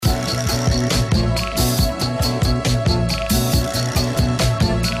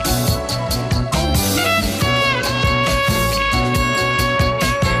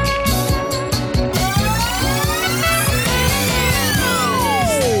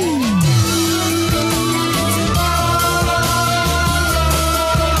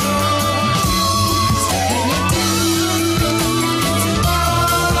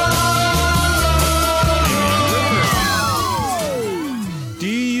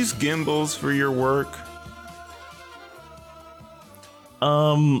use gimbals for your work?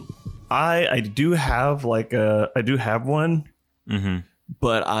 I do have I do have one,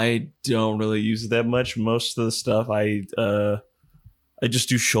 but I don't really use it that much. Most of the stuff I just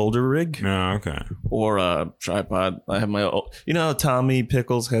do shoulder rig. Oh, okay. Or a tripod. I have my old, how Tommy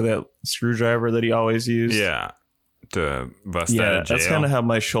Pickles had that screwdriver that he always used. Yeah, to bust out of jail. That's kind of how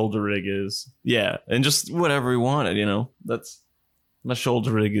my shoulder rig is. Yeah, and just whatever we wanted. That's my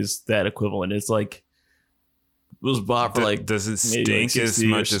shoulder rig is that equivalent. It's like. It was bought for does it stink as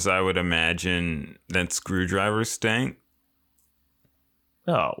much as I would imagine that screwdriver stank?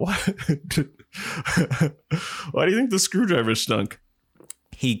 Oh, what? Why do you think the screwdriver stunk?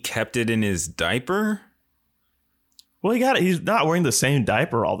 He kept it in his diaper? Well, he's not wearing the same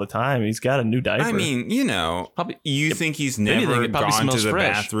diaper all the time. He's got a new diaper. I mean, probably, you think he's never gone to the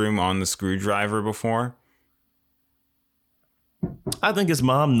bathroom on the screwdriver before? I think his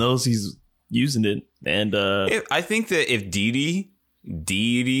mom knows he's using it. And I think that if Dee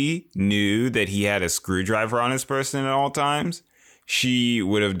Dee knew that he had a screwdriver on his person at all times, she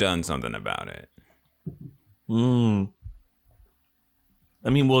would have done something about it. I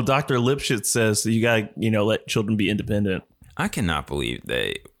mean, well, Dr. Lipschitz says that you gotta, let children be independent. I cannot believe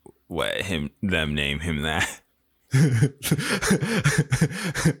they let them name him that.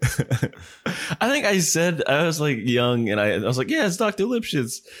 I think I was like young, and I was like, yeah, it's Dr.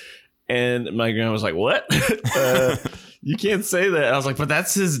 Lipschitz. And my grandma was like, what? You can't say that. And I was like, but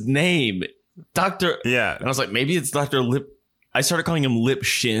that's his name. Doctor. Yeah. And I was like, maybe it's Dr. Lip. I started calling him Lip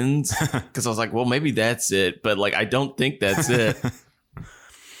Shins because I was like, well, maybe that's it. But I don't think that's it.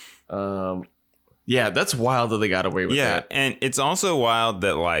 Yeah, that's wild that they got away with that. Yeah. And it's also wild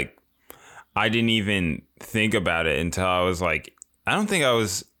that I didn't even think about it until I was I think I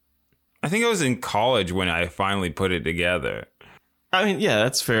was in college when I finally put it together. I mean, yeah,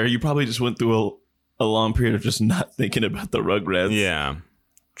 that's fair. You probably just went through a long period of just not thinking about the Rugrats. Yeah,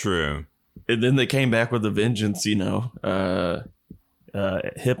 true. And then they came back with a vengeance, hip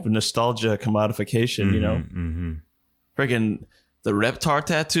nostalgia commodification, Freaking the Reptar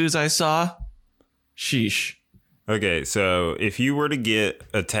tattoos I saw. Sheesh. Okay, so if you were to get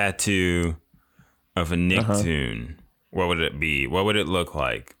a tattoo of a Nicktoon, what would it be? What would it look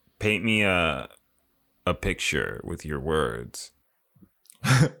like? Paint me a picture with your words.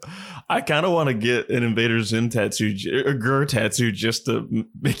 I kind of want to get an Invader Zim tattoo, a Gur tattoo, just to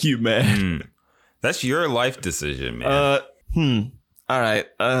make you mad. That's your life decision, man. All right.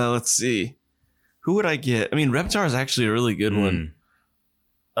 Let's see. Who would I get? I mean, Reptar is actually a really good one.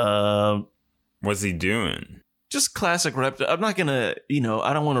 What's he doing? Just classic Reptar. I'm not gonna,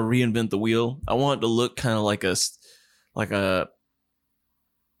 I don't want to reinvent the wheel. I want it to look kind of like a.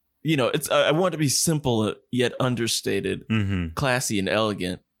 I want it to be simple yet understated, classy and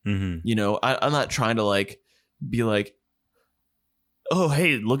elegant. I'm not trying to be like, oh,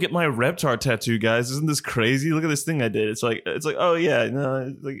 hey, look at my Reptar tattoo, guys! Isn't this crazy? Look at this thing I did. It's like, oh yeah,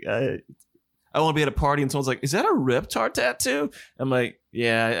 no, I want to be at a party and someone's like, is that a Reptar tattoo? I'm like,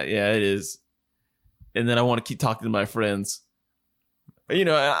 yeah, it is. And then I want to keep talking to my friends.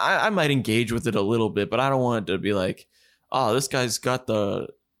 I might engage with it a little bit, but I don't want it to be like, oh, this guy's got the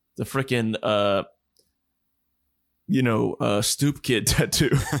freaking Stoop Kid tattoo.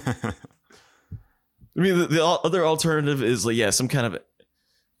 I mean, the other alternative is some kind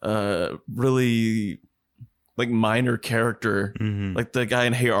of really minor character, like the guy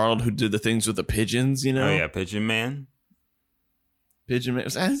in Hey Arnold who did the things with the pigeons. Oh yeah, Pigeon Man.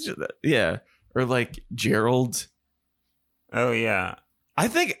 Yeah, or Gerald. Oh yeah.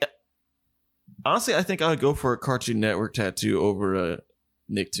 Honestly, I think I would go for a Cartoon Network tattoo over a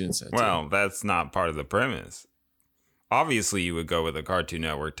Nicktoons tattoo. Well, that's not part of the premise. Obviously, you would go with a Cartoon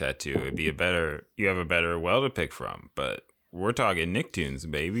Network tattoo. It'd be you have a better well to pick from. But we're talking Nicktoons,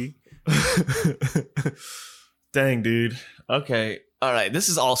 baby. Dang, dude. Okay. All right. This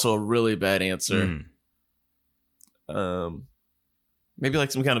is also a really bad answer. Maybe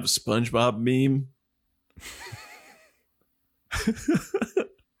some kind of SpongeBob meme.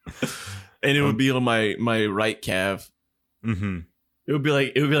 And it would be on my right calf. It would be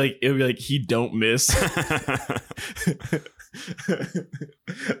like he don't miss.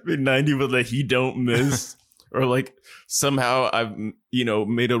 Be 90 with he don't miss. Or somehow I've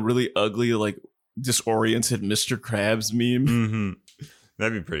made a really ugly disoriented Mr. Krabs meme.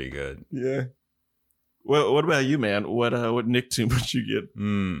 That'd be pretty good. Yeah. Well, what about you, man? What Nicktoon would you get?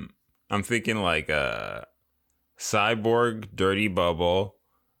 I'm thinking Cyborg Dirty Bubble.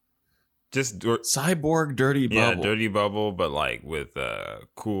 Just Cyborg Dirty Bubble. Yeah, Dirty Bubble, but with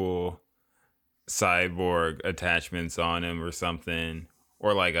cool cyborg attachments on him or something.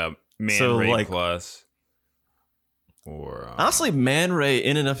 or like a Man So, Ray like- Plus, or Honestly, Man Ray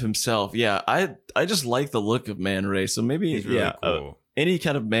in and of himself, yeah, I just like the look of Man Ray. So maybe, he's really yeah, cool. any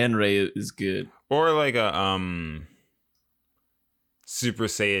kind of Man Ray is good. Or like a Super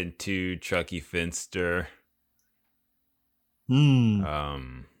Saiyan 2 Chucky Finster.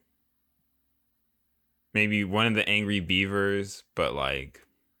 Maybe one of the Angry Beavers, but like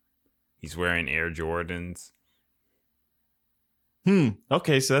he's wearing Air Jordans.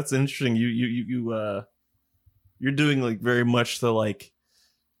 Okay, so that's interesting. You're doing like very much the like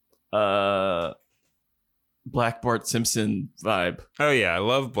Black Bart Simpson vibe. Oh yeah, I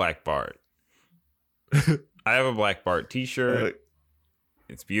love Black Bart. I have a Black Bart t-shirt.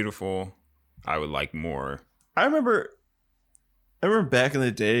 It's beautiful. I would like more. I remember back in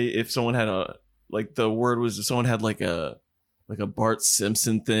the day, if someone had a like the word was if someone had like a Bart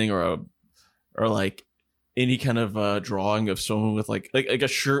Simpson thing or like any kind of drawing of someone with like a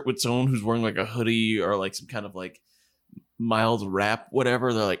shirt with someone who's wearing like a hoodie or like some kind of like mild rap,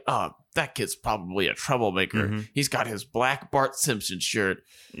 whatever, they're like, oh, that kid's probably a troublemaker. Mm-hmm. He's got his black Bart Simpson shirt.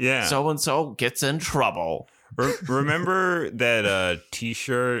 Yeah. So and so gets in trouble. Remember that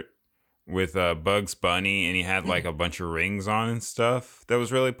t-shirt with Bugs Bunny and he had like a bunch of rings on and stuff that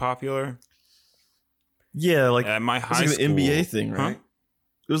was really popular? Yeah, like at my high it was like school. an NBA thing, right?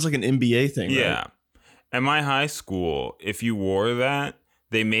 It was like an NBA thing, Yeah. right? At my high school, if you wore that,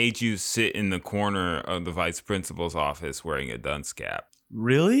 they made you sit in the corner of the vice principal's office wearing a dunce cap.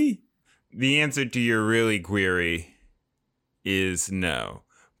 Really? The answer to your really query is no.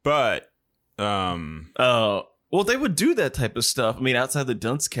 But Oh, well, they would do that type of stuff. I mean, outside the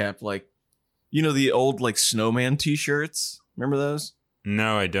dunce cap, like, you know, the old like snowman T-shirts. Remember those?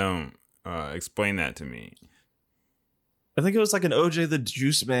 no, I don't. Explain that to me. I think it was like an OJ the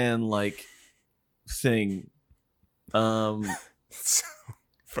Juice Man like thing. That's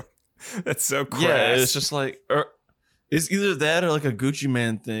so crass. Yeah, it's just like, or it's either that or like a Gucci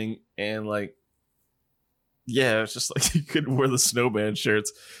Man thing, and like, yeah, it's just like you could wear the snowman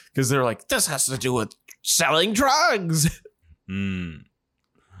shirts because they're like, this has to do with selling drugs.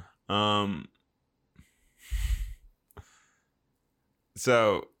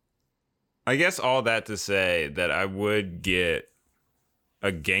 So I guess all that to say that I would get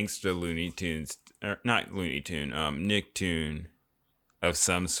a gangster Looney Tunes, or not Looney Tune, Nicktoon of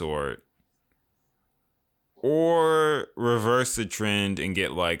some sort. Or reverse the trend and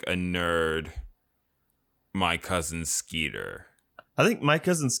get like a nerd My Cousin Skeeter. I think My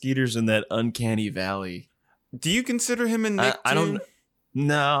Cousin Skeeter's in that uncanny valley. Do you consider him a Nicktoon? I don't.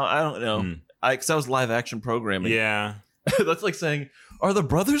 No, I don't know. Because that was live action programming. Yeah. That's like saying, are the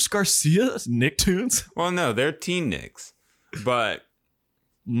brothers Garcia Nicktoons? Well, no, they're teen Nicks. But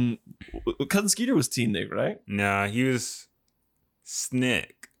Cousin Skeeter was Teen Nick, right? nah, he was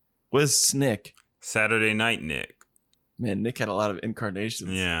Snick. Was Snick. Saturday Night Nick. Man, Nick had a lot of incarnations.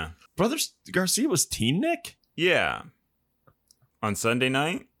 Yeah. Brothers Garcia was Teen Nick? Yeah. On Sunday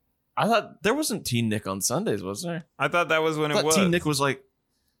night? I thought there wasn't Teen Nick on Sundays, was there? I thought that was when I it thought was. Teen Nick was like,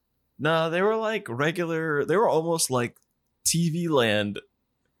 no, they were like regular, they were almost like TV Land.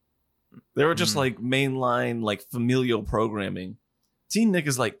 They were just like mainline, like familial programming. Teen Nick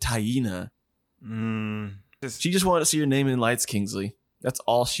is like Taina. She just wanted to see your name in lights, Kingsley. That's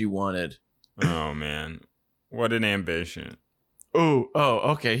all she wanted. Oh, man. What an ambition. Oh,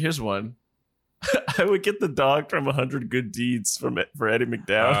 okay. Here's one. I would get the dog from 100 Good Deeds for Eddie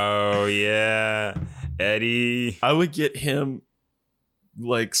McDowd. Oh, yeah. Eddie. I would get him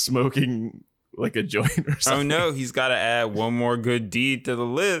like smoking like a joint or something. Oh, no. He's got to add one more good deed to the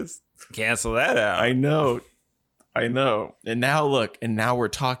list. Cancel that out. I know. And now look, and now we're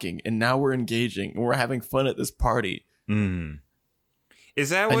talking, and now we're engaging, and we're having fun at this party.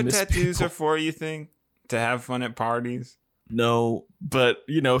 Is that what tattoos people. are for, you think? To have fun at parties? No, but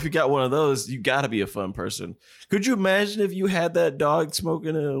you know, if you got one of those, you got to be a fun person. Could you imagine if you had that dog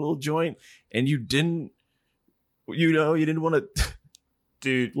smoking a little joint and you didn't want to,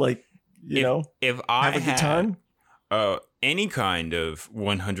 Dude, like, if I have a good time? Any kind of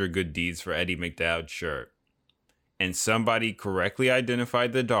 100 Good Deeds for Eddie McDowd shirt, and somebody correctly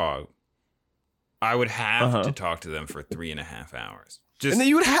identified the dog, I would have to talk to them for 3.5 hours. And then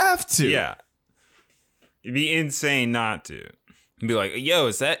you would have to. Yeah. It'd be insane not to. And be like, yo,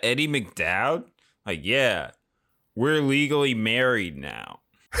 is that Eddie McDowd? Like, yeah. We're legally married now.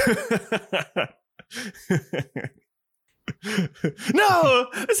 No,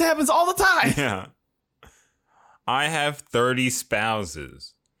 this happens all the time. Yeah. I have 30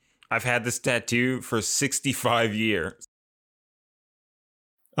 spouses. I've had this tattoo for 65 years.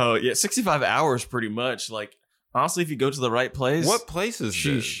 Oh, yeah, 65 hours pretty much. Like, Honestly, if you go to the right place. What place is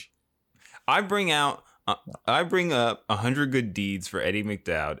this? I bring up 100 Good Deeds for Eddie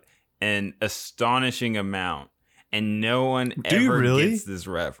McDowd, an astonishing amount, and no one ever gets this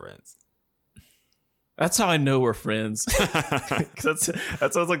reference. That's how I know we're friends. That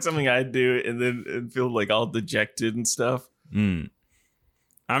sounds like something I'd do and feel like all dejected and stuff.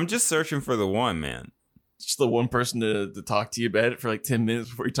 I'm just searching for the one, man. Just the one person to talk to you about it for like 10 minutes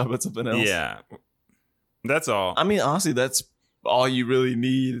before you talk about something else. Yeah. That's all. I mean, honestly, that's all you really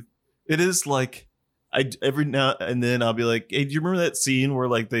need. It is like, every now and then I'll be like, hey, do you remember that scene where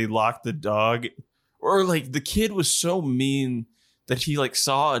like they locked the dog? Or like the kid was so mean that he like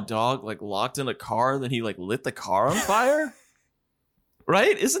saw a dog like locked in a car, then he like lit the car on fire?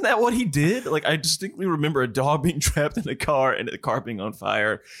 Right? Isn't that what he did? Like, I distinctly remember a dog being trapped in a car and the car being on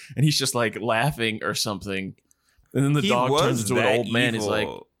fire, and he's just like laughing or something. And then the dog turns into an old man. He's like,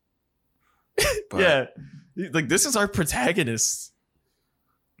 yeah, like, this is our protagonist.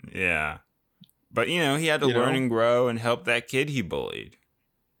 Yeah. But, he had to learn and grow and help that kid he bullied.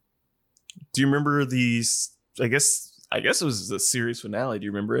 Do you remember these? I guess it was the series finale. Do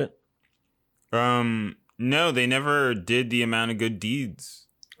you remember it? No, they never did the amount of good deeds.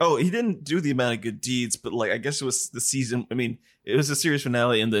 Oh, he didn't do the amount of good deeds, but like, I guess it was the season. I mean, it was the series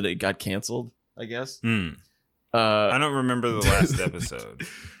finale and then it got canceled, I guess. I don't remember the last episode.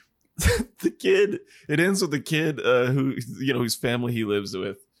 The kid, it ends with the kid who, whose family he lives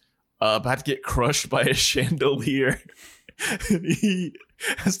with, about to get crushed by a chandelier. He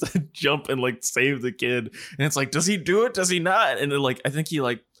has to jump and like save the kid. And it's like, does he do it? Does he not? And then like, I think he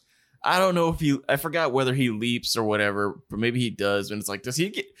like, I don't know if I forgot whether he leaps or whatever, but maybe he does. And it's like, does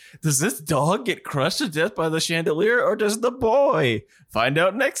this dog get crushed to death by the chandelier, or does the boy? Find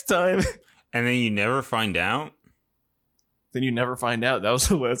out next time. And then you never find out? Then you never find out. That was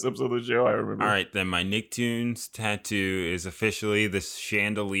the last episode of the show, I remember. All right, then my Nicktoons tattoo is officially the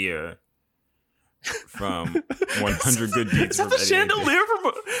chandelier from 100 Good Deeds. Is that the chandelier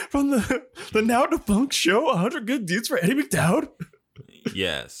from the now defunct show 100 Good Deeds for Eddie McDowd?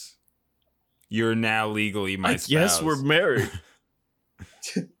 Yes. You're now legally my spouse. Yes, we're married.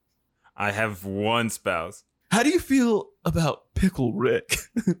 I have one spouse. How do you feel about Pickle Rick?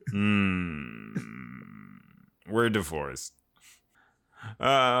 We're divorced.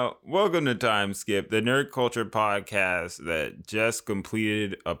 Welcome to Time Skip, the nerd culture podcast that just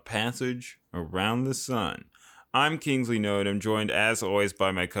completed a passage around the sun. I'm Kingsley Node. I'm joined as always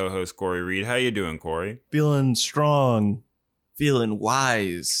by my co-host Corey Reed. How you doing, Corey? Feeling strong, feeling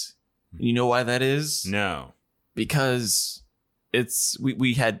wise. You know why that is? No. Because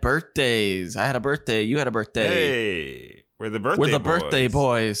we had birthdays. I had a birthday. You had a birthday. Hey, we're the birthday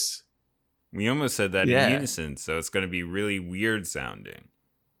boys. We almost said that in unison, so it's going to be really weird sounding.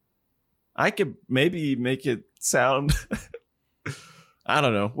 I could maybe make it sound... I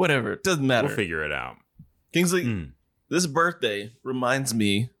don't know. Whatever. It doesn't matter. We'll figure it out. Kingsley, this birthday reminds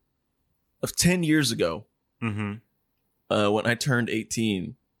me of 10 years ago when I turned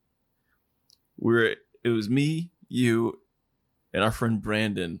 18. It was me, you, and our friend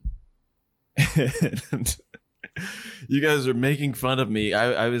Brandon. And you guys are making fun of me.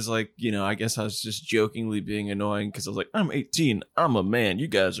 I was like, I guess I was just jokingly being annoying because I was like, I'm 18. I'm a man. You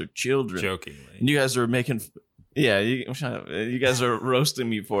guys are children. Jokingly. And you guys are making... Yeah, you guys are roasting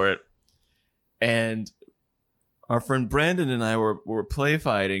me for it. And our friend Brandon and I were play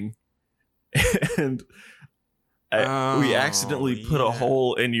fighting. And we accidentally put a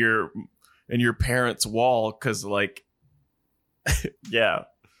hole in your parents' wall because, like, yeah.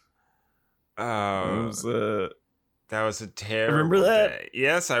 Oh, that was a terrible remember that? day.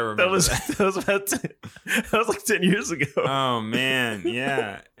 Yes, I remember that. That was like 10 years ago. Oh, man.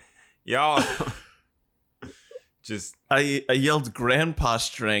 Yeah. Y'all. Just I yelled grandpa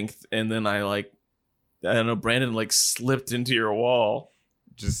strength, and then I don't know, Brandon like slipped into your wall.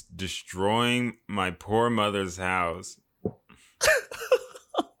 Just destroying my poor mother's house.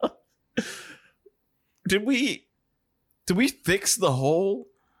 Did we fix the hole?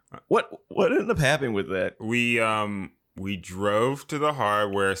 What ended up happening with that? We drove to the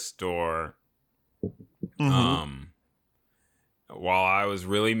hardware store. While I was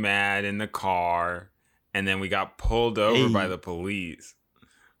really mad in the car, and then we got pulled over by the police.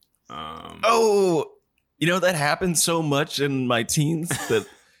 That happened so much in my teens that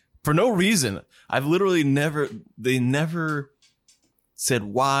for no reason, I've literally they never said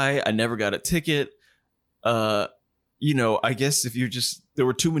why. I never got a ticket. I guess if there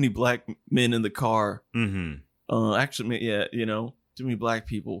were too many black men in the car. Actually, yeah, too many black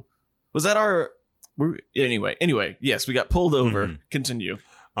people. Was that anyway, yes, we got pulled over. Continue.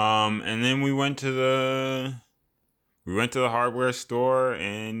 And then we went to We went to the hardware store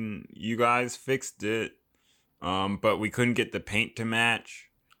and you guys fixed it. But we couldn't get the paint to match.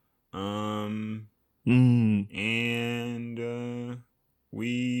 And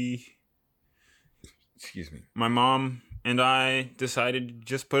excuse me. My mom and I decided to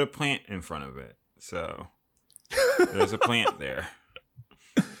just put a plant in front of it. So there's a plant there.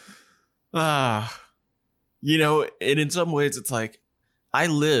 And in some ways it's like, I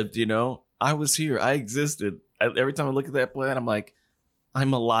lived, I was here. I existed. Every time I look at that plant, I'm like,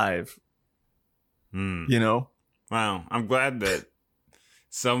 I'm alive. Wow. I'm glad that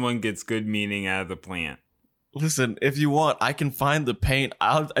someone gets good meaning out of the plant. Listen, if you want, I can find the paint.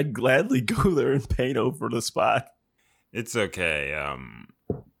 I'd gladly go there and paint over the spot. It's okay.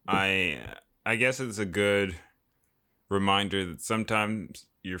 I guess it's a good reminder that sometimes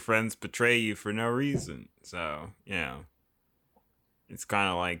your friends betray you for no reason. So, it's kind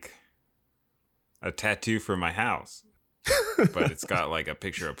of like a tattoo for my house, but it's got like a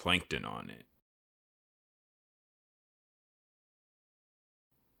picture of plankton on it.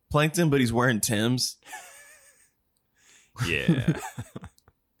 Plankton, but he's wearing Timbs. Yeah.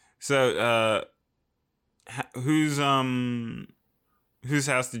 So, whose house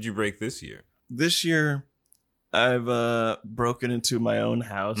did you break this year? This year, I've broken into my own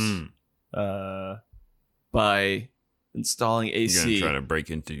house by installing AC. You're gonna try to break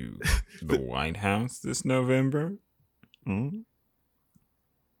into the White House this November?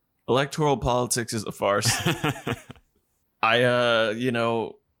 Electoral politics is a farce.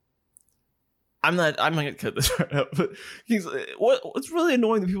 I'm not gonna cut this right out, but what's really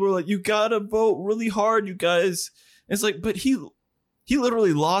annoying that people are like, you gotta vote really hard, you guys. And it's like, but he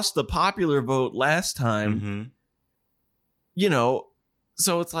literally lost the popular vote last time.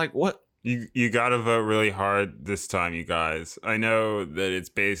 So it's like, what? You gotta vote really hard this time, you guys. I know that it's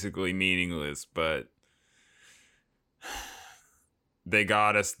basically meaningless, but they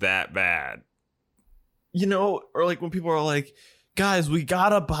got us that bad. Or like when people are like, guys, we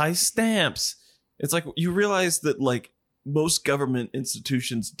gotta buy stamps. It's like, you realize that like most government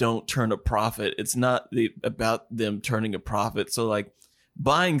institutions don't turn a profit. It's not about them turning a profit. So like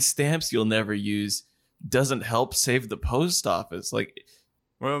buying stamps you'll never use doesn't help save the post office. Like,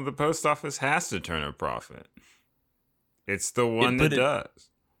 well, the post office has to turn a profit. It's the one that does.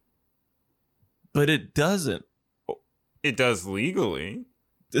 But it doesn't. It does legally.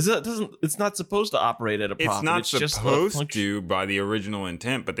 It's not supposed to operate at a profit. It's not supposed to by the original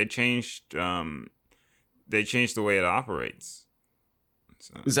intent, but they changed the way it operates.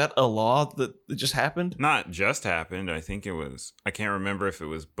 So. Is that a law that just happened? Not just happened. I think it was, I can't remember if it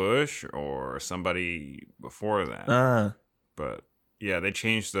was Bush or somebody before that. But yeah, they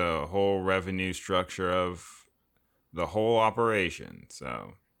changed the whole revenue structure of the whole operation.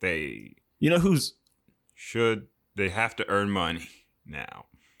 So they they have to earn money now.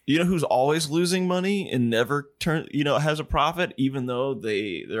 You know who's always losing money and never has a profit, even though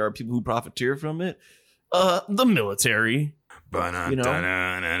there are people who profiteer from it? The military. Is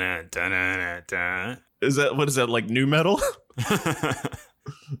that like new metal?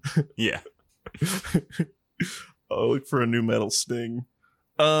 Yeah. I'll look for a new metal sting.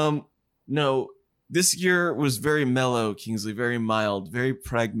 No, this year was very mellow, Kingsley, very mild, very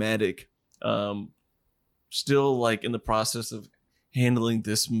pragmatic. Still like in the process of handling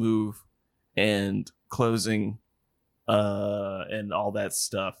this move and closing and all that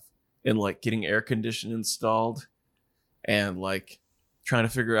stuff, and like getting air conditioning installed and like trying to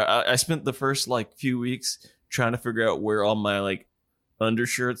figure out. I spent the first like few weeks trying to figure out where all my like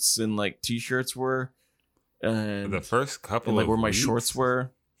undershirts and like t-shirts were, and the first couple like of where my weeks? shorts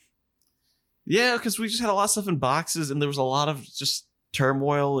were. Yeah, because we just had a lot of stuff in boxes, and there was a lot of just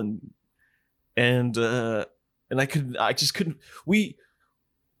turmoil and I just couldn't. We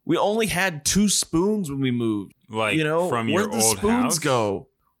only had 2 spoons when we moved. Like, from your where'd the old spoons house? go?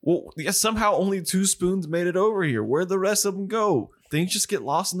 Well, yeah, somehow only 2 spoons made it over here. Where'd the rest of them go? Things just get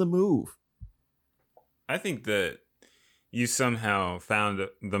lost in the move. I think that you somehow found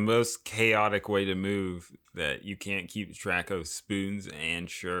the most chaotic way to move that you can't keep track of spoons and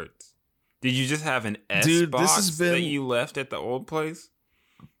shirts. Did you just have an S box that you left at the old place?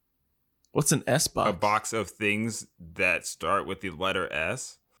 What's an S box? A box of things that start with the letter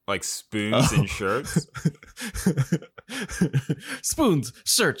S, like spoons and shirts. Spoons,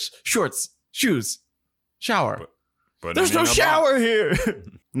 shorts, shoes, shower. But there's no shower here.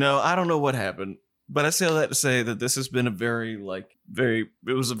 No, I don't know what happened, but I say all that to say that this has been a it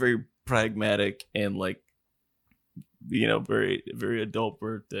was a very pragmatic and like, very, very adult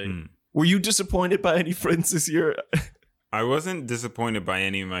birthday. Were you disappointed by any friends this year? I wasn't disappointed by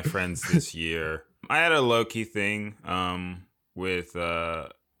any of my friends this year. I had a low-key thing with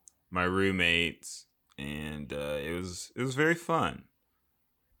my roommates, and it was very fun.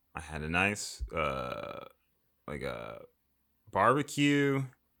 I had a nice like a barbecue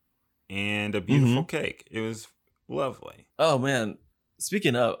and a beautiful cake. It was lovely. Oh man,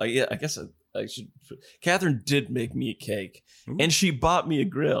 speaking of, yeah, I guess I should. Catherine did make me a cake, and she bought me a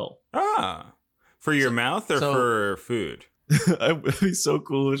grill. Ah, for your mouth or for food? It'd be so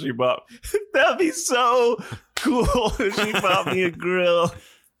cool if she bought. That'd be so cool if she bought me a grill.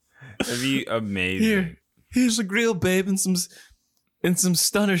 That'd be amazing. Here's a grill, babe, and some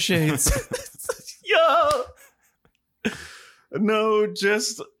stunner shades. Yo, no,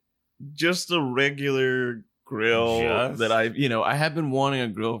 just a regular grill that I have been wanting a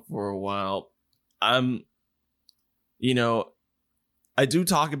grill for a while. I do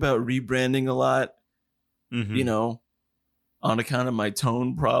talk about rebranding a lot. Mm-hmm. On account of my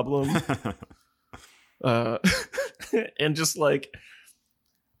tone problem. And just like,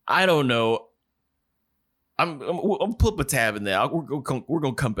 I don't know. I'll put up a tab in there. We're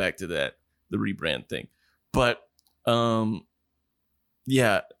gonna come back to that, the rebrand thing. But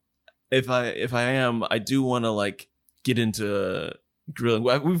yeah, if I am, I do want to like get into grilling.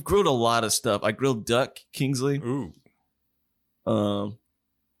 We've grilled a lot of stuff. I grilled duck, Kingsley. Ooh. I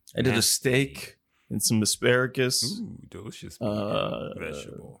did a steak and some asparagus. Ooh, delicious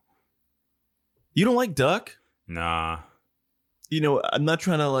vegetable. You don't like duck? Nah. I'm not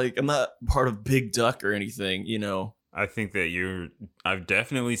trying to I'm not part of Big Duck or anything, I think that I've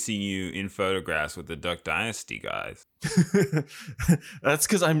definitely seen you in photographs with the Duck Dynasty guys. That's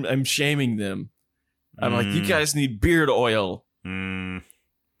because I'm shaming them. I'm like, you guys need beard oil.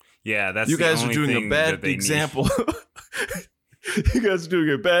 Yeah, that's you the guys only are doing thing a bad example. You guys are doing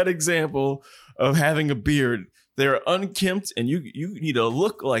a bad example of having a beard. They're unkempt, and you need to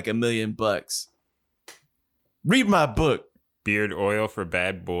look like $1 million. Read my book. Beard oil for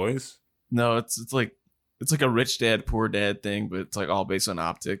bad boys? No, it's like a rich dad, poor dad thing, but it's like all based on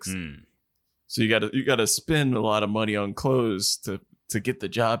optics. So you gotta spend a lot of money on clothes to get the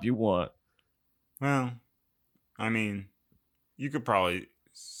job you want. Well, I mean, you could probably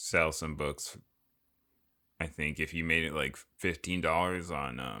sell some books. I think if you made it like $15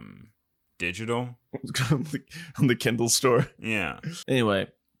 on digital on the Kindle store. Yeah. Anyway,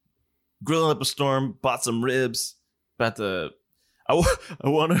 grilling up a storm, bought some ribs. I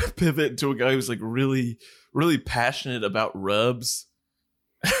want to pivot to a guy who's like really, really passionate about rubs.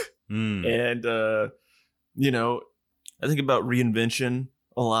 And I think about reinvention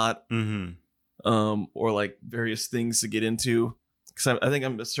a lot. Or like various things to get into, because I think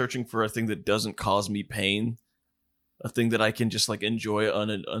I'm searching for a thing that doesn't cause me pain, a thing that I can just like enjoy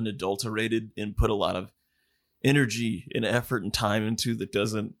unadulterated and put a lot of energy and effort and time into that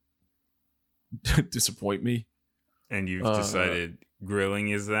doesn't disappoint me. And you've decided grilling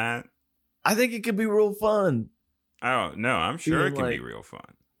is that? I think it could be real fun. Oh, no, I'm sure it can be real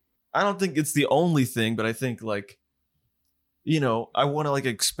fun. I don't think it's the only thing, but I think like, I want to like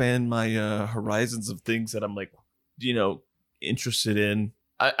expand my horizons of things that I'm like, interested in.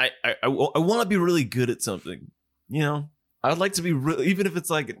 I want to be really good at something, I'd like to be even if it's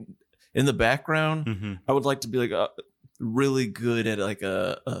like in the background, I would like to be like really good at like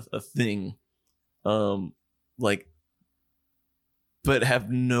a thing, like, but have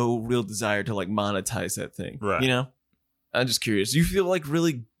no real desire to like monetize that thing. Right. I'm just curious. Do you feel like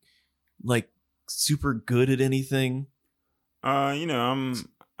really like super good at anything? I'm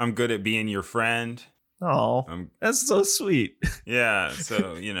good at being your friend. Oh, that's so sweet. Yeah.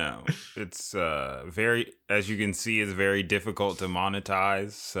 So, it's very, as you can see, it's very difficult to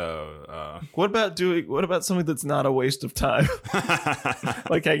monetize. So, what about something that's not a waste of time?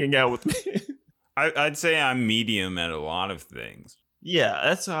 Like hanging out with me. I'd say I'm medium at a lot of things. Yeah,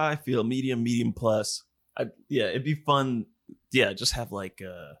 that's how I feel. Medium plus. It'd be fun. Yeah, just have like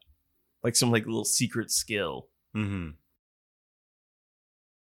some like little secret skill.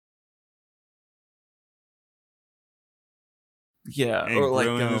 Yeah, and or like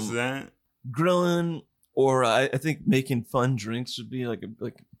grilling is that? Grilling, or I think making fun drinks would be like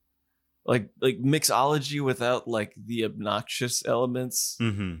mixology without like the obnoxious elements.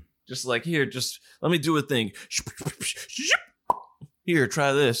 Just like, here, just let me do a thing. Here,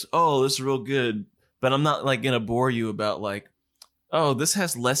 try this. Oh, this is real good. But I'm not like gonna bore you about like, oh, this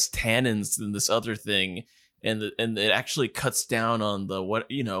has less tannins than this other thing, and it actually cuts down on the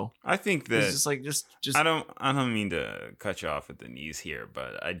I think that it's just like just I don't mean to cut you off at the knees here,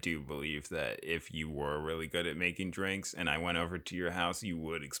 but I do believe that if you were really good at making drinks and I went over to your house, you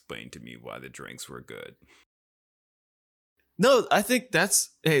would explain to me why the drinks were good. No, I think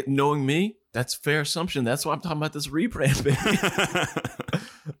that's, hey, knowing me, That's a fair assumption. That's why I'm talking about this rebrand, baby.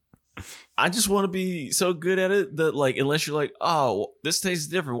 I just want to be so good at it that, like, unless you're like, oh, this tastes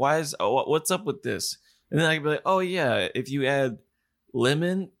different. What's up with this? And then I can be like, oh yeah, if you add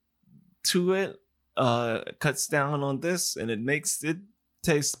lemon to it, cuts down on this, and it makes it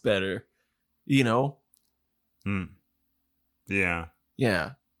taste better. You know? Yeah.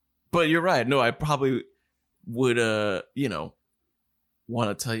 Yeah. But you're right. No, I probably would,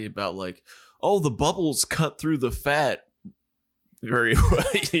 want to tell you about, like, oh, the bubbles cut through the fat very well,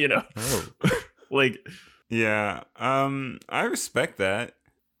 Oh. like, yeah. I respect that.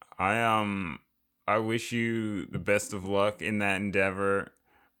 I wish you the best of luck in that endeavor.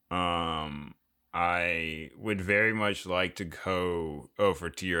 I would very much like to go over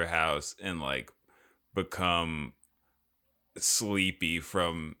to your house and, like, become sleepy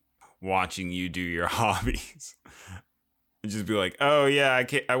from watching you do your hobbies. Just be like, oh yeah,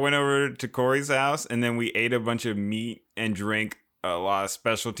 I went over to Corey's house and then we ate a bunch of meat and drank a lot of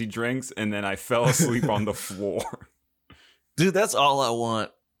specialty drinks and then I fell asleep on the floor. Dude, that's all I want.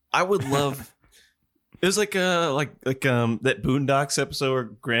 I would love. It was like that Boondocks episode where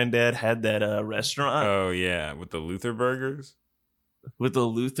Granddad had that restaurant. Oh yeah, with the Luther burgers. With the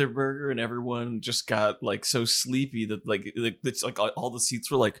Luther burger, and everyone just got, like, so sleepy that, like it's like all the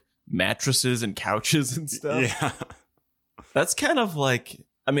seats were like mattresses and couches and stuff. Yeah. That's kind of like,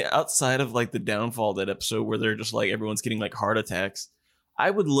 I mean, outside of, like, the downfall of that episode where they're just like everyone's getting, like, heart attacks, I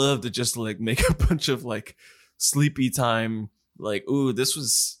would love to just, like, make a bunch of, like, sleepy time, like, ooh, this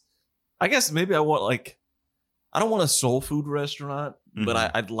was, I guess maybe I want, like, I don't want a soul food restaurant, but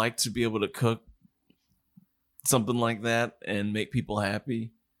I'd like to be able to cook something like that and make people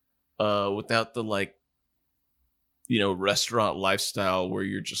happy without the, like, restaurant lifestyle where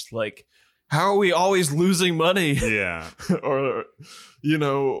you're just like, how are we always losing money? Yeah. or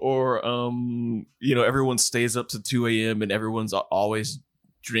everyone stays up to 2 a.m. and everyone's always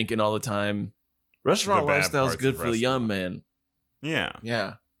drinking all the time. Restaurant lifestyle is good for the young man. Yeah.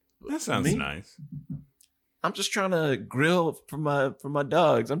 Yeah. That sounds nice. I'm just trying to grill for my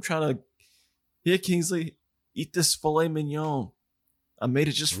dogs. I'm trying to, here, Kingsley, eat this filet mignon. I made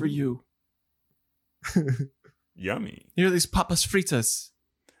it just for you. Yummy. Here are these papas fritas.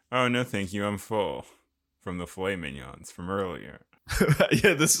 Oh, no, thank you. I'm full from the filet mignons from earlier.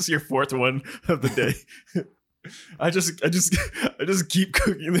 Yeah, this is your fourth one of the day. I just keep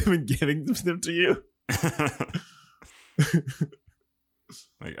cooking them and giving them to you.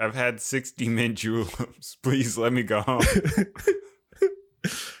 Like, I've had 60 mint juleps. Please let me go home.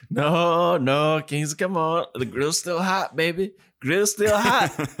 No, Kings, come on. The grill's still hot, baby. Grill's still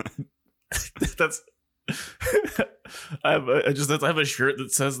hot. That's. I have a shirt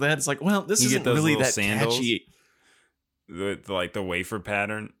that says that. It's like, well, this isn't really that sandals, catchy. Like the wafer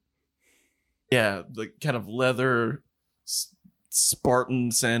pattern. Yeah, the kind of leather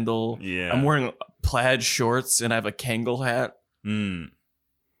Spartan sandal. Yeah, I'm wearing plaid shorts and I have a Kangol hat.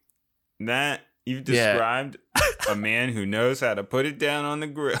 That you've described a man who knows how to put it down on the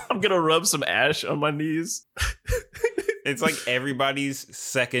grill. I'm gonna rub some ash on my knees. It's like everybody's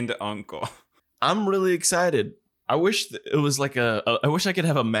second uncle. I'm really excited. I wish it was like I wish I could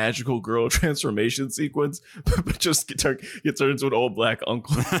have a magical girl transformation sequence, but just get turned into an old black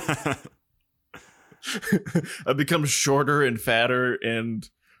uncle. I become shorter and fatter and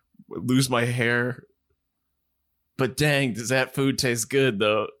lose my hair. But dang, does that food taste good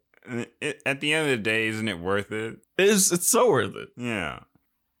though? At the end of the day, isn't it worth it? It's so worth it. Yeah.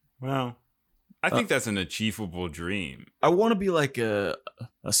 Well, I think that's an achievable dream. I want to be like a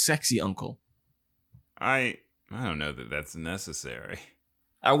sexy uncle. I don't know that that's necessary.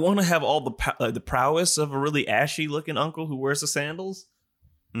 I want to have all the prowess of a really ashy looking uncle who wears the sandals,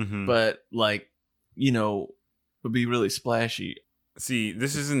 but like, would be really splashy. See,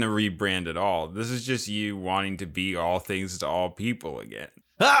 this isn't a rebrand at all. This is just you wanting to be all things to all people again.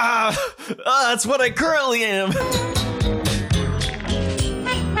 That's what I currently am.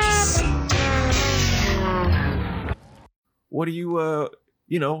 What do you,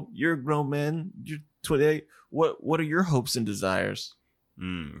 you're a grown man. You're 28. What are your hopes and desires?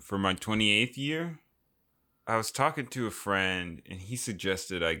 For my 28th year, I was talking to a friend and he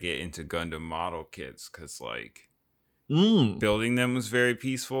suggested I get into Gundam model kits because, like, building them was very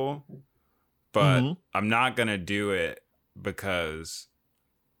peaceful. But I'm not going to do it because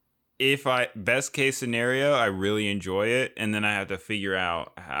best case scenario, I really enjoy it. And then I have to figure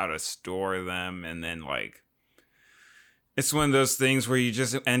out how to store them. And then, like, it's one of those things where you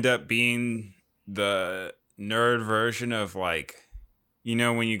just end up being the nerd version of, like,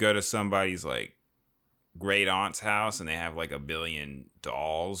 when you go to somebody's, like, great aunt's house and they have like 1 billion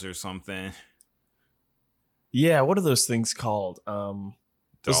dolls or something. Yeah, what are those things called?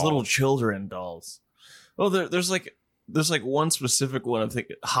 Those little children dolls. Oh, there's like one specific one. I'm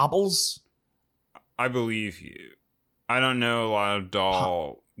thinking Hobbles. I believe you. I don't know a lot of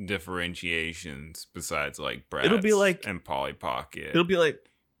doll differentiations besides like Bratz It'll be like and Polly Pocket. It'll be like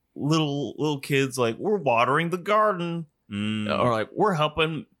little kids like, we're watering the garden, or like, we're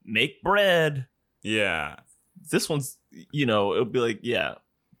helping make bread. Yeah. This one's, it'll be like, yeah.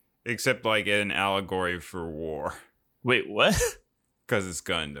 Except like an allegory for war. Wait, what? Because it's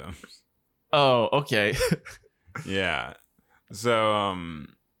Gundam. Oh, okay. Yeah. So,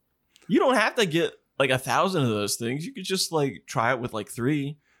 you don't have to get like 1,000 of those things. You could just like try it with like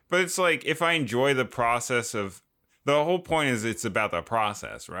 3. But it's like, if I enjoy the process of, the whole point is it's about the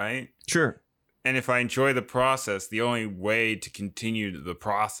process, right? Sure. And if I enjoy the process, the only way to continue the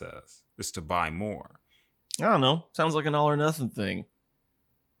process is to buy more. I don't know. Sounds like an all or nothing thing.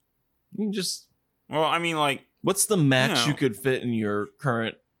 You can just... Well, I mean, like... What's the max you could fit in your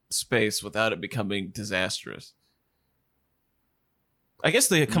current space without it becoming disastrous? I guess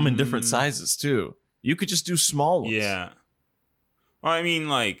they come in different sizes, too. You could just do small ones. Yeah. Well, I mean,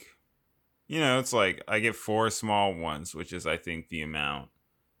 like... it's like, I get 4 small ones, which is, I think, the amount.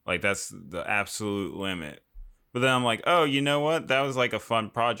 Like, that's the absolute limit. But then I'm like, oh, you know what? That was, like, a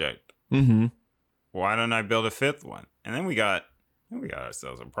fun project. Mm-hmm. Why don't I build a 5th one? And then we got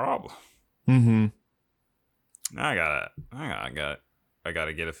ourselves a problem. Mm-hmm. Now I gotta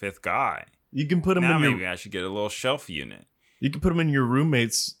get a 5th guy. You can put him now in maybe I should get a little shelf unit. You can put him in your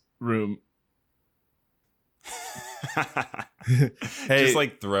roommate's room. Hey, just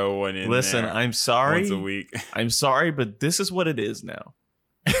like throw one in. Listen, there I'm sorry. once a week. I'm sorry, but this is what it is now.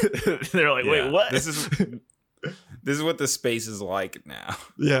 They're like, wait, what? This is what the space is like now.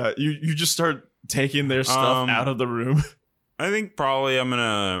 Yeah, you just start taking their stuff out of the room. I think probably I'm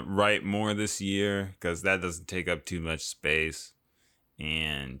gonna write more this year because that doesn't take up too much space,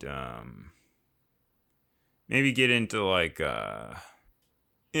 and maybe get into like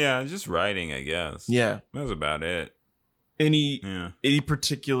just writing, I guess. Yeah, that's about it. Any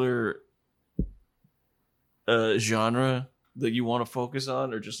particular genre that you want to focus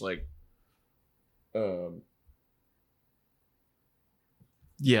on, or just like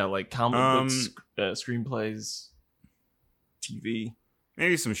like comic books, screenplays, TV,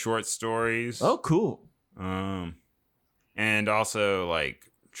 maybe some short stories. Oh, cool. And also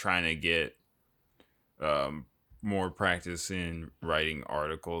like trying to get more practice in writing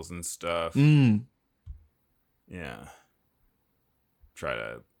articles and stuff. Yeah, try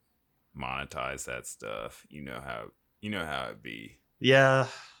to monetize that stuff. You know how it be. Yeah.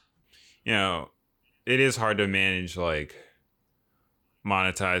 It is hard to manage like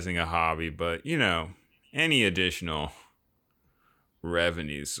monetizing a hobby, but any additional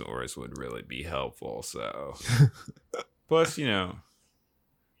revenue source would really be helpful. So plus, I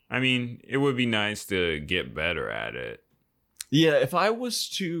mean, it would be nice to get better at it. Yeah, if I was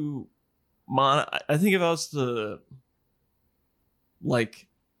to I think if I was to like,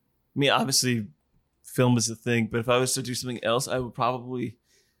 I mean, obviously film is a thing, but if I was to do something else, I would probably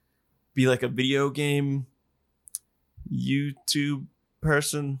be like a video game YouTube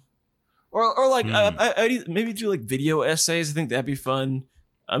person, or like I'd maybe do like video essays. I think that'd be fun.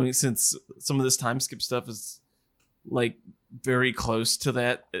 I mean, since some of this time skip stuff is like very close to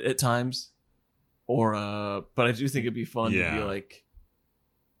that at times, but I do think it'd be fun to be like,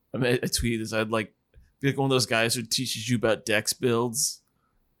 I mean, I tweeted this. I'd like be like one of those guys who teaches you about dex builds,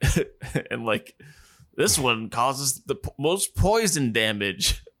 and like this one causes the most poison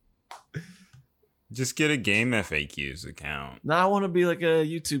damage. Just get a Game FAQs account. Now I want to be like a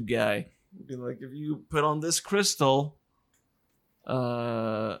YouTube guy. Be like, if you put on this crystal,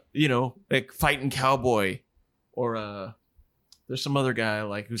 like Fighting Cowboy, or there's some other guy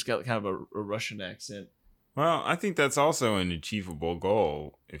like who's got kind of a Russian accent. Well, I think that's also an achievable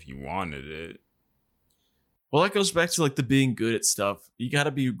goal if you wanted it. Well, that goes back to like the being good at stuff. You got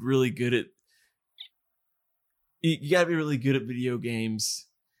to be really good at. You got to be really good at video games,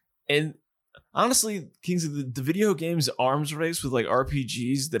 and honestly, Kings of the video games arms race with like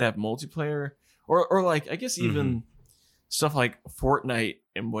RPGs that have multiplayer, or like I guess even stuff like Fortnite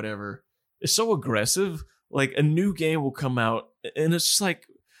and whatever is so aggressive. Like a new game will come out and it's just like,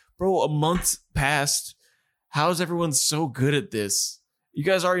 bro, a month passed. How is everyone so good at this? You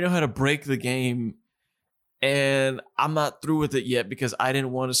guys already know how to break the game, and I'm not through with it yet because I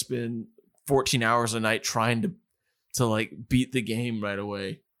didn't want to spend 14 hours a night trying to like beat the game right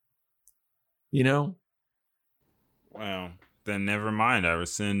away. Well, then never mind. I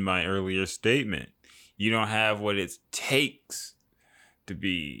rescind my earlier statement. You don't have what it takes to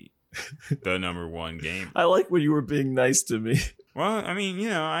be the number one gamer. I like when you were being nice to me. Well, I mean,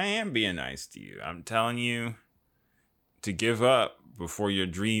 I am being nice to you. I'm telling you to give up before your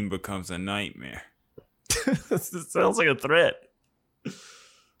dream becomes a nightmare. This sounds like a threat. It's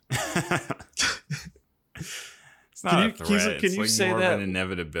not a threat. Can you say more that? of an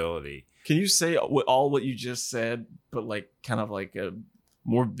inevitability. Can you say all what you just said, but like kind of like a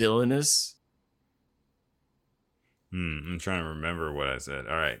more villainous? I'm trying to remember what I said.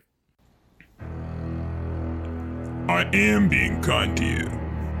 All right. I am being kind to you.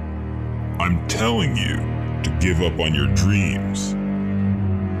 I'm telling you to give up on your dreams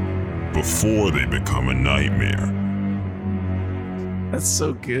before they become a nightmare. That's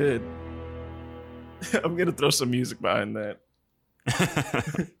so good. I'm gonna throw some music behind that.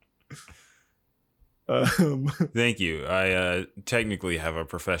 Thank you. I technically have a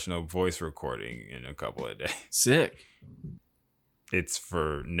professional voice recording in a couple of days. Sick. It's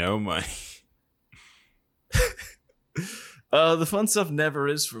for no money. The fun stuff never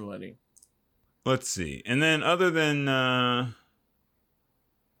is for money. Let's see. And then other than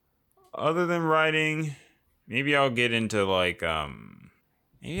writing, maybe I'll get into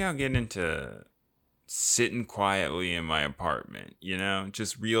sitting quietly in my apartment,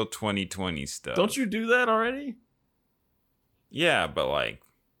 just real 2020 stuff. Don't you do that already? Yeah, but like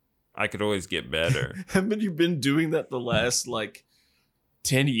I could always get better. Haven't you been doing that the last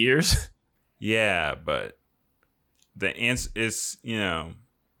 10 years? Yeah, but the answer is, the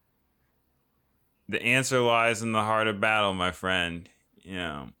answer lies in the heart of battle, my friend.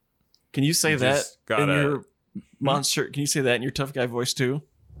 Can you say that in your monster? Can you say that in your tough guy voice too?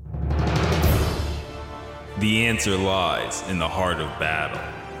 The answer lies in the heart of battle.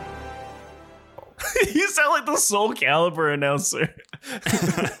 You sound like the Soul Calibur announcer.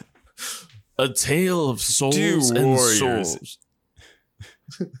 A tale of souls and souls.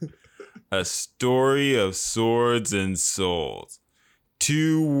 A story of swords and souls.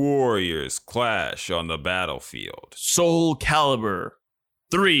 Two warriors clash on the battlefield. Soul Calibur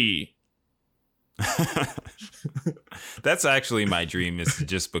 3. That's actually my dream, is to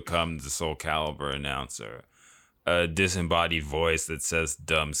just become the Soul Calibur announcer. A disembodied voice that says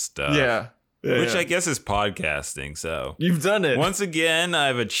dumb stuff. Yeah. Which I guess is podcasting, so. You've done it. Once again,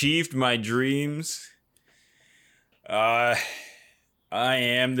 I've achieved my dreams. I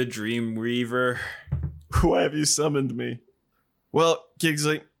am the Dream Weaver. Why have you summoned me? Well,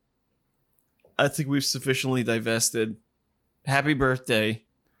 Kingsley, I think we've sufficiently divested. Happy birthday.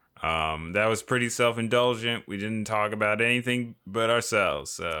 That was pretty self-indulgent. We didn't talk about anything but ourselves,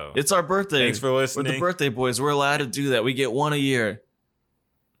 so. It's our birthday. Thanks for listening. We're the birthday boys. We're allowed to do that. We get one a year.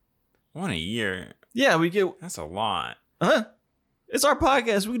 One a year? Yeah, we get... That's a lot. Huh? It's our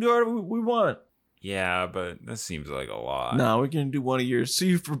podcast. We can do whatever we want. Yeah, but that seems like a lot. No, we're going to do one a year. See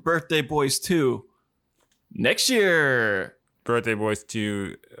you for Birthday Boys 2 next year. Birthday Boys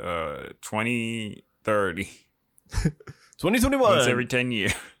 2, 2030. 2021. Once every 10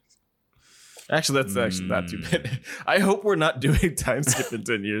 years. Actually, that's actually not too bad. I hope we're not doing time skip in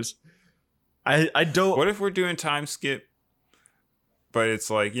 10 years. I don't... What if we're doing time skip, but it's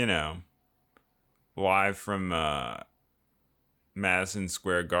like, live from Madison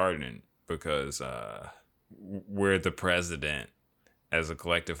Square Garden, because we're the president as a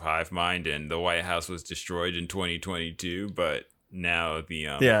collective hive mind, and the White House was destroyed in 2022, but now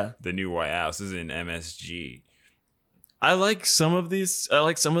the new White House is in MSG. I like some of these. I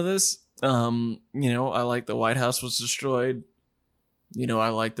like some of this. I like the White House was destroyed. I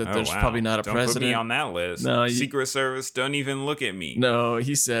like that there's probably not a president. Don't put me on that list. No, Secret Service, don't even look at me. No,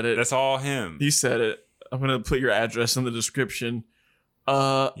 he said it. That's all him. He said it. I'm going to put your address in the description.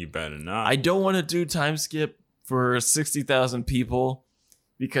 You better not. I don't want to do time skip for 60,000 people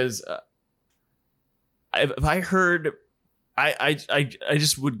because if I heard, I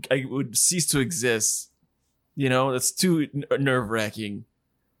would cease to exist. That's too nerve-wracking.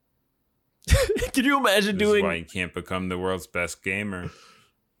 Can you imagine this doing? Is why you can't become the world's best gamer.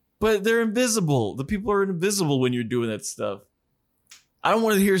 But they're invisible. The people are invisible when you're doing that stuff. I don't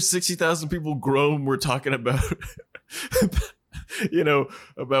want to hear 60,000 people groan. We're talking about,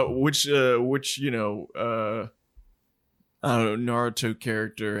 about which I don't know, Naruto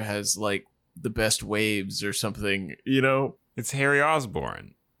character has like the best waves or something. It's Harry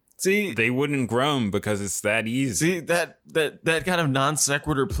Osborn. See, they wouldn't groan because it's that easy. See, that kind of non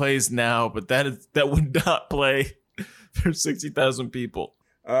sequitur plays now, but that would not play for 60,000 people.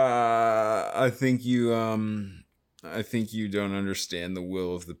 I think you don't understand the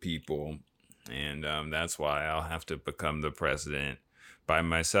will of the people, and that's why I'll have to become the president by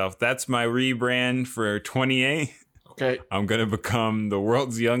myself. That's my rebrand for 28. Okay. I'm going to become the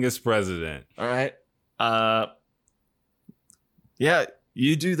world's youngest president. All right. Yeah,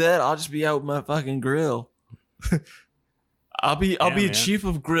 you do that. I'll just be out with my fucking grill. I'll be chief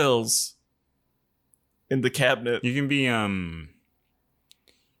of grills in the cabinet. You can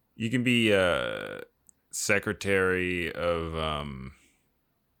be secretary of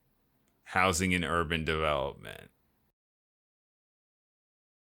housing and urban development.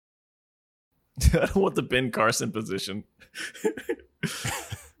 I don't want the Ben Carson position.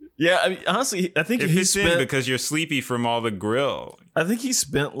 Yeah, I mean, honestly, I think he spent because you're sleepy from all the grill. I think he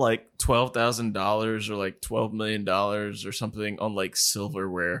spent like $12,000 or like $12 million or something on like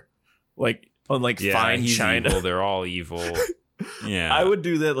silverware, like on like fine china. Evil. They're all evil. Yeah, I would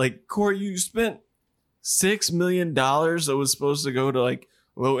do that. Like, Corey, you spent $6 million that was supposed to go to like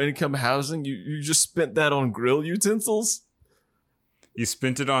low income housing. You just spent that on grill utensils. You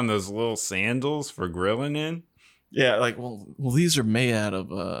spent it on those little sandals for grilling in. Yeah, like, well, these are made out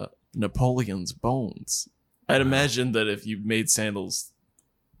of Napoleon's bones. I'd imagine that if you made sandals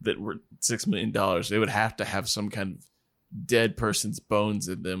that were $6 million, they would have to have some kind of dead person's bones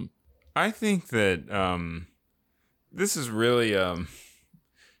in them. I think that this is really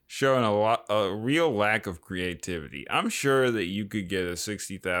showing a real lack of creativity. I'm sure that you could get a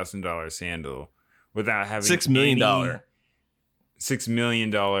 $60,000 sandal without having $6 million. $6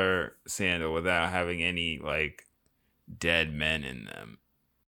 million sandal without having any like dead men in them.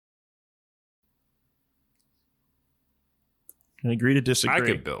 I agree to disagree. I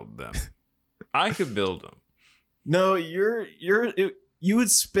could build them. No, you would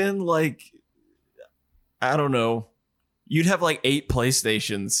spend like, I don't know. You'd have like 8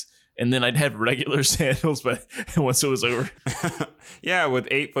 PlayStations, and then I'd have regular sandals, but once it was over. Yeah, with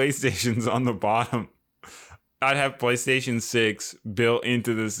 8 PlayStations on the bottom. I'd have PlayStation 6 built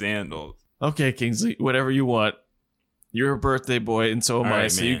into the sandals. Okay, Kingsley, whatever you want. You're a birthday boy, and so am I,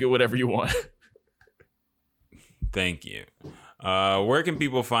 so you get whatever you want. Thank you. Where can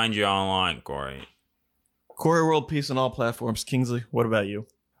people find you online, Corey? Corey World Peace on all platforms. Kingsley, what about you?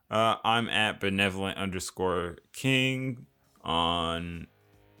 I'm at benevolent_king on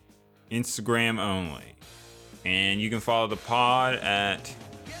Instagram only. And you can follow the pod at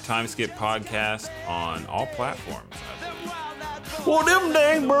Timeskip Podcast on all platforms, I believe. Well, them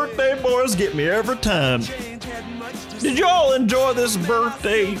dang birthday boys get me every time. Did y'all enjoy this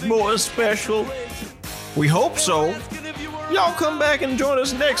birthday boy special? We hope so. Y'all come back and join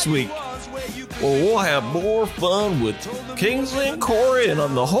us next week, where we'll have more fun with Kingsley and Corey and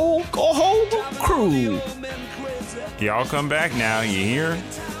on the whole crew. Y'all come back now, you hear?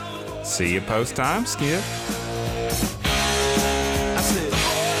 See you post time skip.